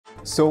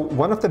So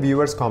one of the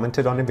viewers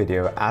commented on a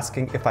video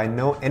asking if I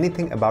know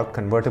anything about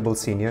convertible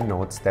senior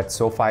notes that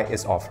SOFI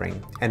is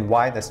offering and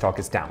why the stock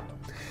is down.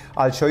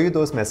 I'll show you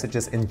those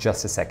messages in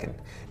just a second.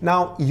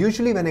 Now,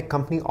 usually when a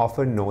company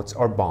offers notes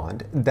or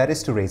bond, that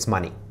is to raise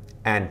money.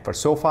 And for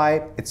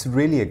SOFI, it's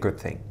really a good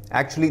thing.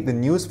 Actually, the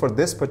news for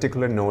this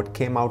particular note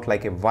came out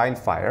like a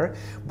wildfire,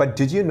 but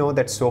did you know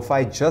that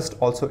SOFI just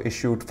also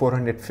issued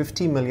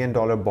 $450 million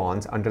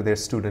bonds under their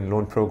student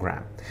loan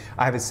program?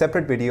 I have a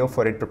separate video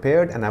for it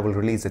prepared and I will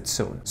release it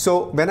soon.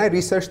 So when I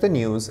researched the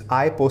news,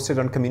 I posted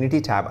on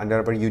community tab under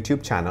our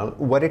YouTube channel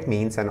what it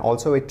means and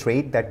also a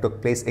trade that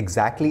took place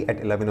exactly at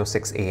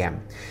 11:06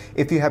 a.m.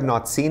 If you have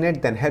not seen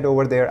it, then head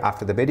over there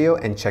after the video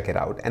and check it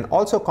out. And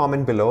also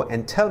comment below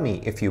and tell me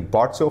if you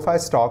bought SOFI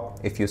stock,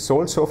 if you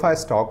sold SOFI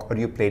stock, or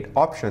you played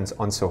options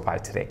on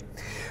SOFI today.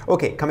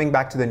 Okay, coming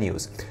back to the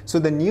news. So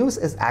the news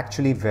is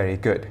actually very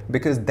good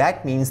because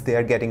that means they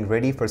are getting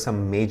ready for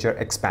some major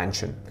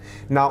expansion.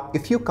 Now,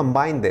 if you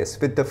combine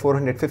this with the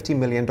 $450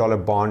 million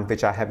bond,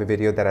 which I have a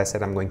video that I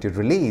said I'm going to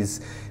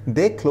release,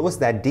 they closed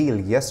that deal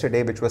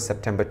yesterday, which was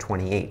September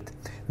 28th.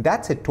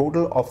 That's a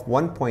total of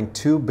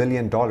 $1.2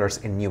 billion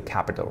in new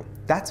capital.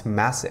 That's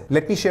massive.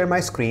 Let me share my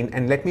screen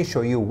and let me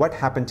show you what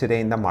happened today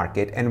in the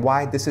market and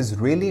why this is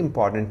really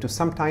important to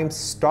sometimes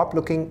stop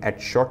looking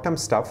at short-term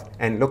stuff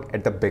and look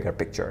at the bigger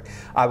picture.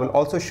 I will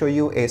also show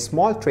you a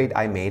small trade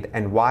I made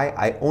and why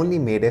I only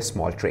made a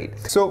small trade.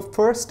 So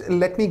first,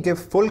 let me give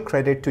full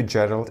credit to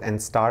Gerald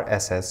and Star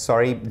SS.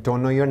 Sorry,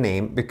 don't know your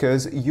name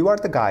because you are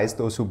the guys,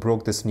 those who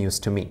broke this news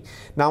to me.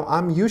 Now,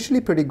 I'm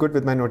usually pretty good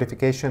with my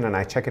notification and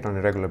I check it on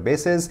a regular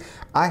basis.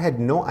 I had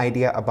no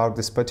idea about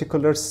this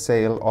particular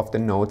sale of the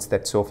notes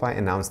that SOFI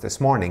announced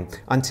this morning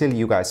until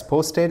you guys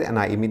posted, and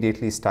I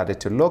immediately started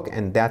to look,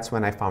 and that's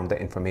when I found the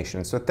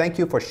information. So thank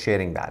you for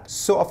sharing that.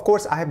 So of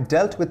course I have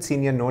dealt with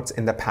senior notes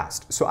in the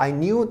past, so I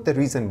knew the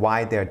reason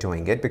why they're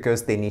doing it,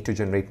 because they need to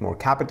generate more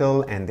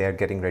capital and they're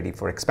getting ready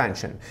for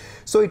expansion.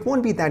 So it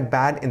won't be that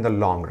bad in the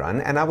long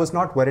run, and I was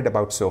not worried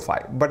about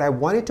SOFI, but I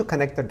wanted to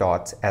connect the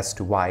dots as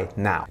to why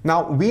now.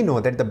 Now we know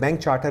that the bank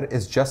charter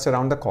is just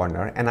around the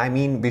corner, and I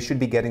mean we should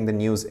be getting the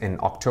news in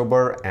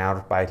October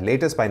or by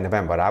latest by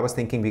November. I was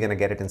thinking we're going to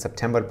get it in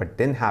September, but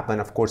didn't happen.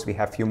 Of course, we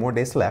have few more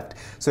days left,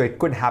 so it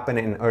could happen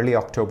in early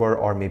October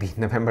or maybe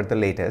November the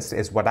latest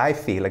is what I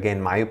feel.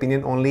 Again, my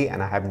opinion only,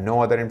 and I have no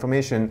other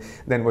information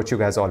than what you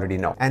guys already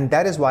know. And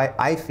that is why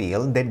I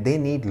feel that they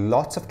need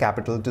lots of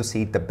capital to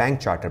seed the bank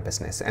charter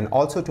business and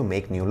also to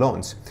make new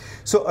loans.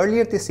 So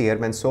earlier this year,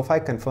 when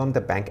SOFI confirmed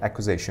the bank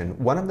acquisition,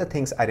 one of the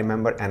things I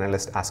remember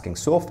analysts asking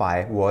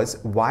SOFI was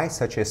why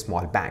such a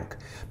small bank?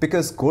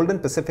 Because Golden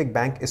Pacific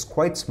Bank is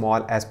quite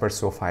small as per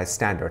SOFI's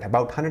standard,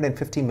 about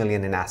 150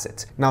 million in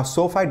assets. Now,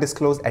 SOFI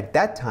disclosed at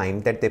that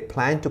time that they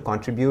plan to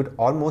contribute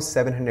almost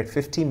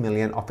 750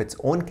 million of its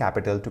own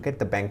capital to get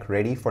the bank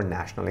ready for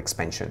national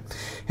expansion.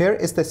 Here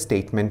is the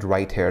statement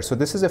right here. So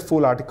this is a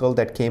full article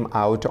that came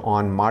out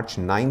on March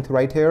 9th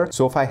right here.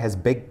 SOFI has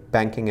big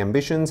banking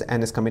ambitions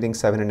and is committing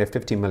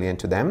 750 million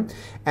to them.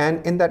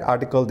 And in that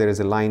article, there is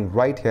a line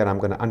right here. I'm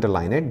going to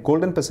underline it.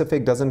 Golden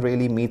Pacific doesn't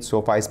really meet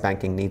SOFI's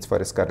banking needs for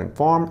its current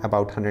form,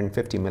 about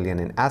 150 million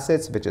in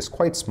assets, which is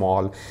quite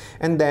small.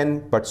 And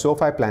then, but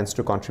SOFI plans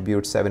to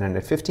contribute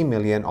 750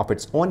 million of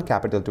its own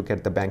capital to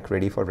get the bank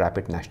ready for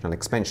rapid national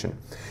expansion.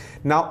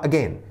 Now,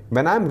 again,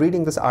 when I'm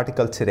reading this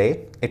article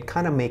today, it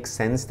kind of makes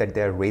sense that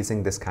they're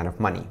raising this kind of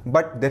money,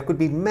 but there could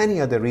be many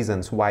other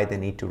reasons why they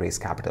need to raise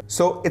capital.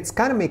 So it's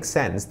kind of makes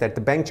sense that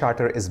the bank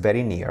charter is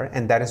very near,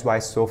 and that is why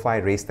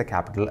SOFI raised the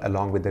capital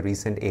along with the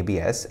recent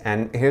ABS.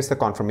 And here's the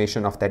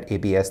confirmation of that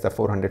ABS, the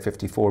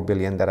 454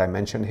 billion that I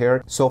mentioned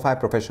here, SOFI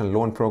Professional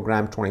Loan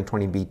Program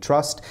 2020B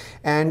Trust,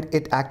 and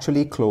it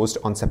actually closed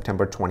on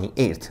September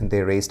 28th.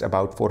 They raised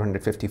about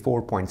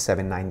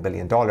 $454.79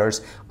 billion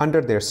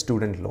under their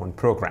student loan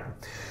program.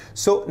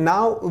 So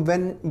now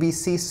when we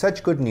see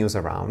such good news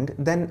around,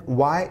 then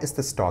why is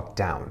the stock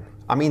down?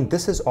 I mean,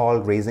 this is all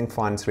raising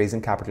funds,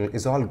 raising capital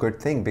is all good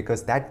thing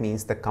because that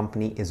means the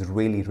company is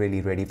really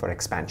ready for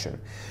expansion.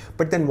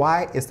 But then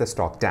why is the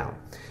stock down?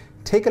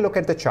 Take a look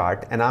at the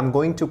chart, and I'm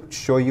going to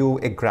show you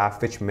a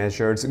graph which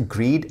measures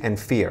greed and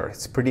fear.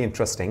 It's pretty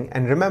interesting.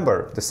 And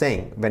remember the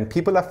saying, when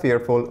people are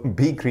fearful,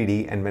 be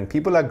greedy, and when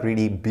people are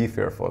greedy, be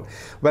fearful.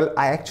 Well,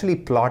 I actually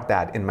plot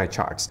that in my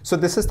charts. So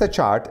this is the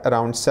chart.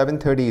 Around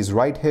 7:30 is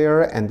right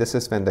here, and this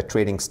is when the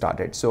trading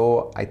started.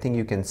 So I think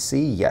you can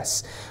see,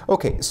 yes.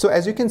 Okay, so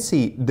as you can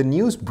see, the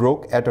news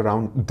broke at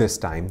around this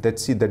time.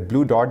 Let's see, that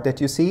blue dot that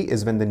you see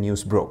is when the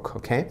news broke,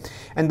 okay?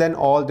 And then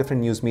all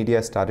different news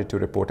media started to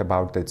report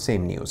about the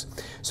same news.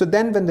 So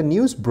then when the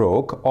news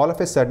broke, all of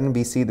a sudden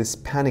we see this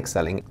panic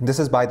selling. This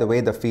is, by the way,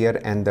 the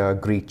fear and the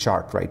greed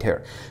chart right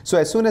here. So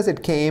as soon as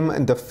it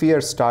came, the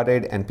fear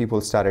started and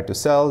people started to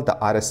sell. The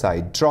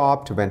RSI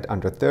dropped, went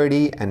under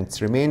 30, and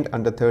it's remained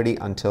under 30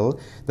 until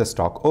the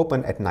stock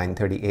opened at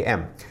 9:30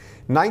 a.m.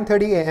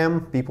 9:30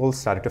 a.m. people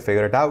started to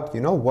figure it out.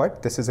 You know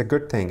what? This is a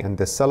good thing, and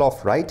this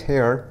sell-off right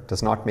here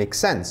does not make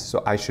sense,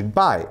 so I should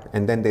buy.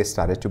 And then they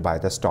started to buy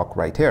the stock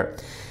right here.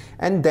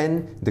 And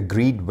then the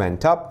greed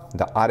went up,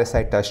 the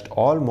RSI touched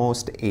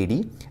almost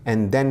 80,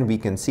 and then we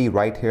can see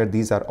right here,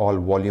 these are all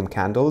volume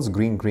candles,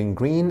 green, green,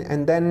 green,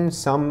 and then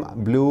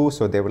some blue.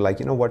 So they were like,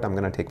 you know what, I'm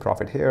gonna take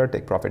profit here,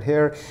 take profit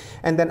here.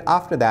 And then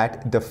after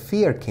that, the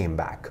fear came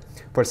back.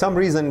 For some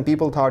reason,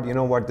 people thought, you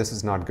know what, this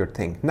is not a good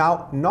thing.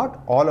 Now,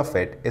 not all of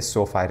it is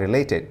SOFI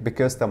related,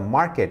 because the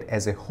market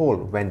as a whole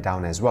went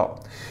down as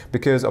well.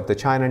 Because of the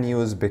China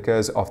news,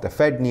 because of the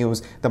Fed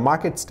news, the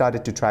market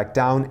started to track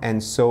down,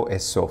 and so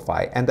is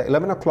SOFI. And the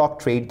 11 o'clock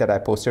trade that I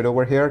posted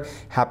over here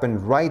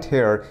happened right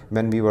here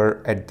when we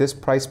were at this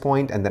price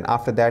point, and then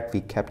after that,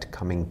 we kept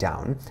coming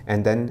down,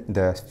 and then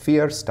the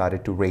fear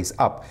started to raise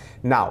up.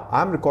 Now,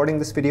 I'm recording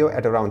this video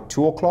at around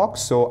 2 o'clock,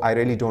 so I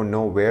really don't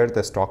know where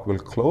the stock will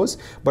close,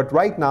 but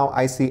right now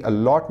I see a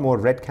lot more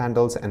red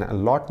candles and a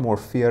lot more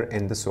fear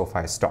in the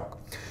SOFI stock.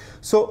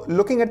 So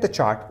looking at the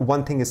chart,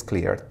 one thing is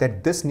clear,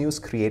 that this news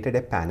created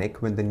a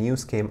panic when the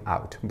news came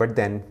out, but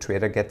then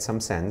trader gets some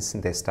sense,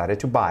 they started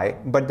to buy,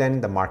 but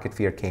then the market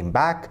fear came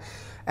back.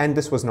 And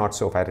this was not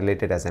SOFI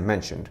related, as I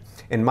mentioned.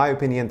 In my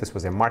opinion, this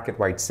was a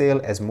market-wide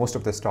sale, as most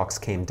of the stocks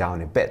came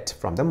down a bit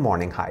from the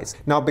morning highs.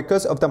 Now,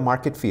 because of the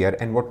market fear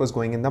and what was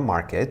going in the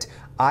market,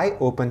 I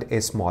opened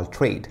a small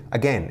trade.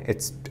 Again,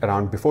 it's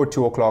around before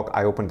 2 o'clock,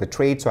 I opened the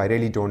trade, so I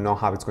really don't know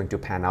how it's going to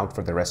pan out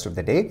for the rest of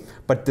the day,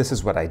 but this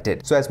is what I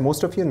did. So as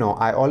most of you know,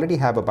 I already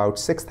have about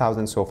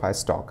 6,000 SOFI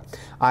stock.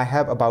 I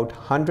have about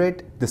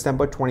 100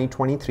 December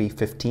 2023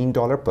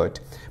 $15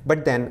 put,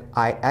 but then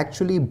I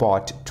actually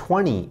bought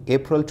 20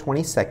 April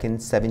 22nd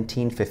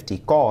 1750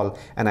 call,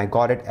 and I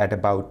got it at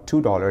about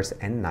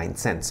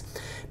 $2.09.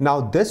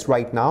 Now this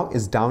right now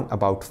is down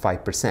about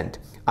 5%.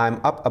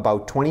 I'm up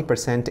about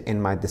 20% in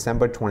my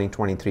December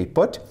 2023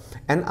 put,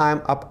 and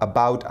I'm up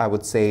about, I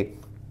would say,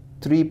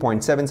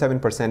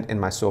 3.77% in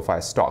my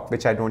SOFI stock,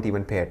 which I don't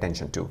even pay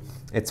attention to.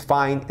 It's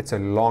fine, it's a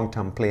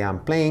long-term play I'm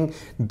playing.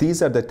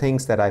 These are the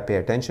things that I pay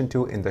attention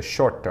to in the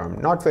short term,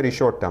 not very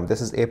short term.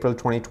 This is April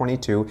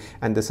 2022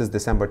 and this is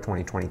December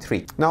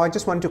 2023. Now I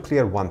just want to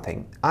clear one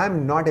thing.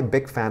 I'm not a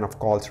big fan of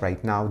calls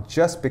right now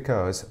just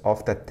because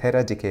of the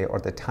theta decay or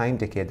the time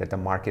decay that the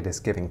market is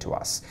giving to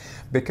us.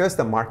 Because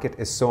the market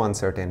is so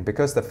uncertain,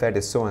 because the Fed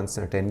is so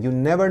uncertain, you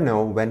never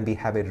know when we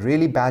have a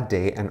really bad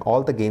day and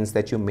all the gains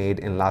that you made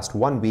in last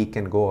 1 week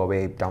can go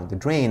away down the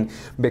drain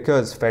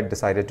because Fed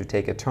decided to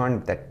take a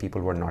turn that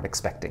people were not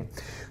expecting.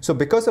 So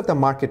because of the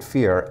market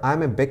fear,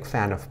 I'm a big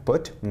fan of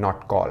put,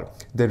 not call.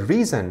 The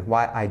reason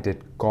why I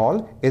did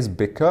call is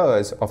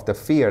because of the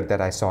fear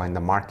that I saw in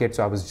the market.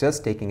 So I was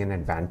just taking an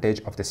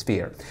advantage of this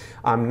fear.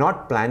 I'm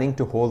not planning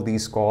to hold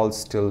these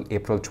calls till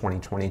April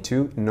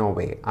 2022. No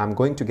way. I'm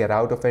going to get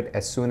out of it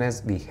as soon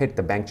as we hit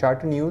the bank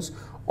charter news,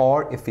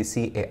 or if we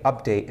see a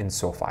update in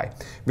SOFI.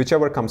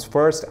 Whichever comes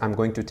first, I'm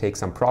going to take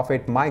some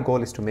profit. My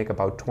goal is to make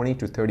about 20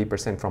 to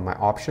 30% from my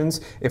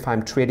options if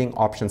I'm trading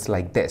options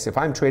like this. If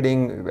I'm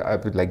trading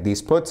like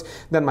these puts,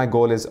 then my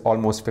goal is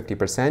almost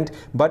 50%.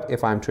 But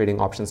if I'm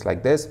trading options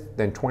like this,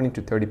 then 20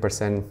 to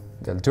 30%,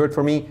 they'll do it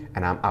for me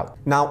and I'm out.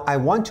 Now, I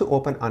want to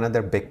open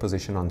another big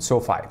position on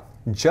SOFI.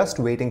 Just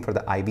waiting for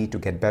the IV to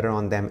get better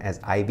on them, as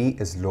IV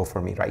is low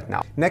for me right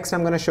now. Next, I'm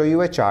going to show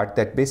you a chart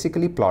that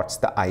basically plots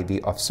the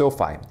IV of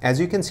SOFI. As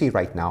you can see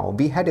right now,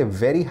 we had a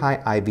very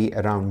high IV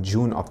around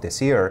June of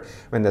this year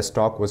when the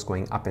stock was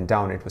going up and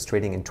down. It was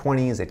trading in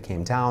 20s, it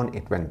came down,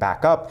 it went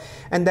back up.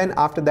 And then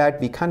after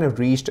that, we kind of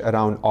reached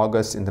around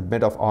August. In the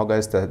mid of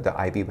August, the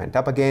IV went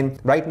up again.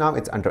 Right now,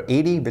 it's under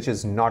 80, which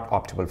is not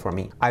optimal for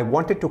me. I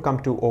wanted to come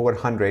to over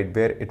 100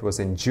 where it was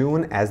in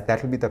June, as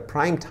that will be the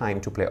prime time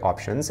to play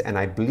options. And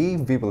I believe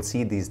we will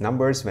see these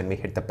numbers when we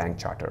hit the bank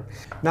charter.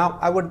 Now,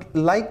 I would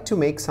like to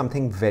make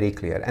something very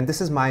clear, and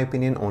this is my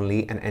opinion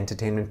only and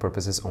entertainment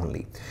purposes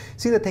only.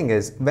 See, the thing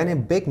is, when a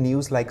big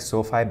news like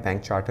SOFI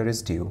bank charter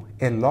is due,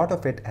 a lot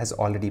of it has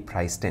already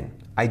priced in.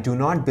 I do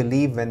not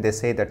believe when they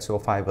say that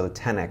SOFI will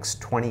 10x,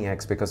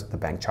 20x because of the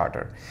bank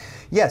charter.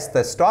 Yes,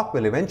 the stock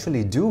will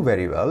eventually do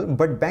very well,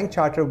 but bank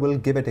charter will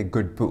give it a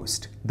good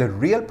boost. The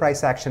real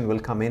price action will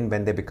come in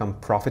when they become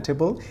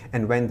profitable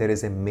and when there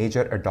is a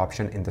major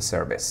adoption in the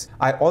service.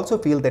 I also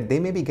feel that they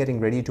may be getting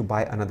ready to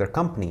buy another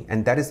company,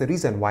 and that is the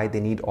reason why they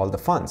need all the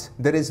funds.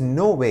 There is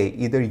no way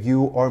either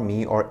you or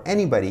me or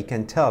anybody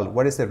can tell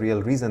what is the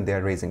real reason they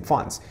are raising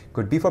funds.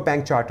 Could be for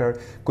bank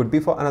charter, could be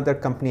for another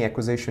company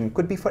acquisition,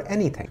 could be for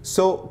anything.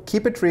 So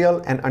keep it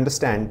real and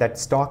understand that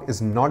stock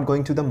is not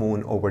going to the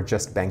moon over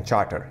just bank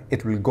charter.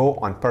 It will go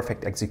on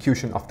perfect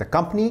execution of the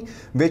company,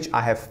 which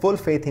I have full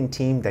faith in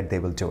team that they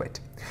will do it.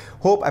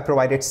 Hope I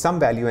provided some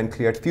value and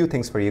cleared few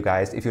things for you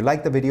guys. If you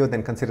like the video,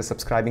 then consider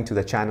subscribing to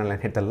the channel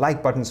and hit the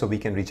like button so we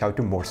can reach out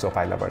to more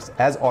SOFI lovers.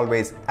 As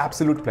always,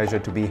 absolute pleasure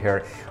to be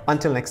here.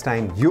 Until next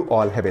time, you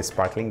all have a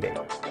sparkling day.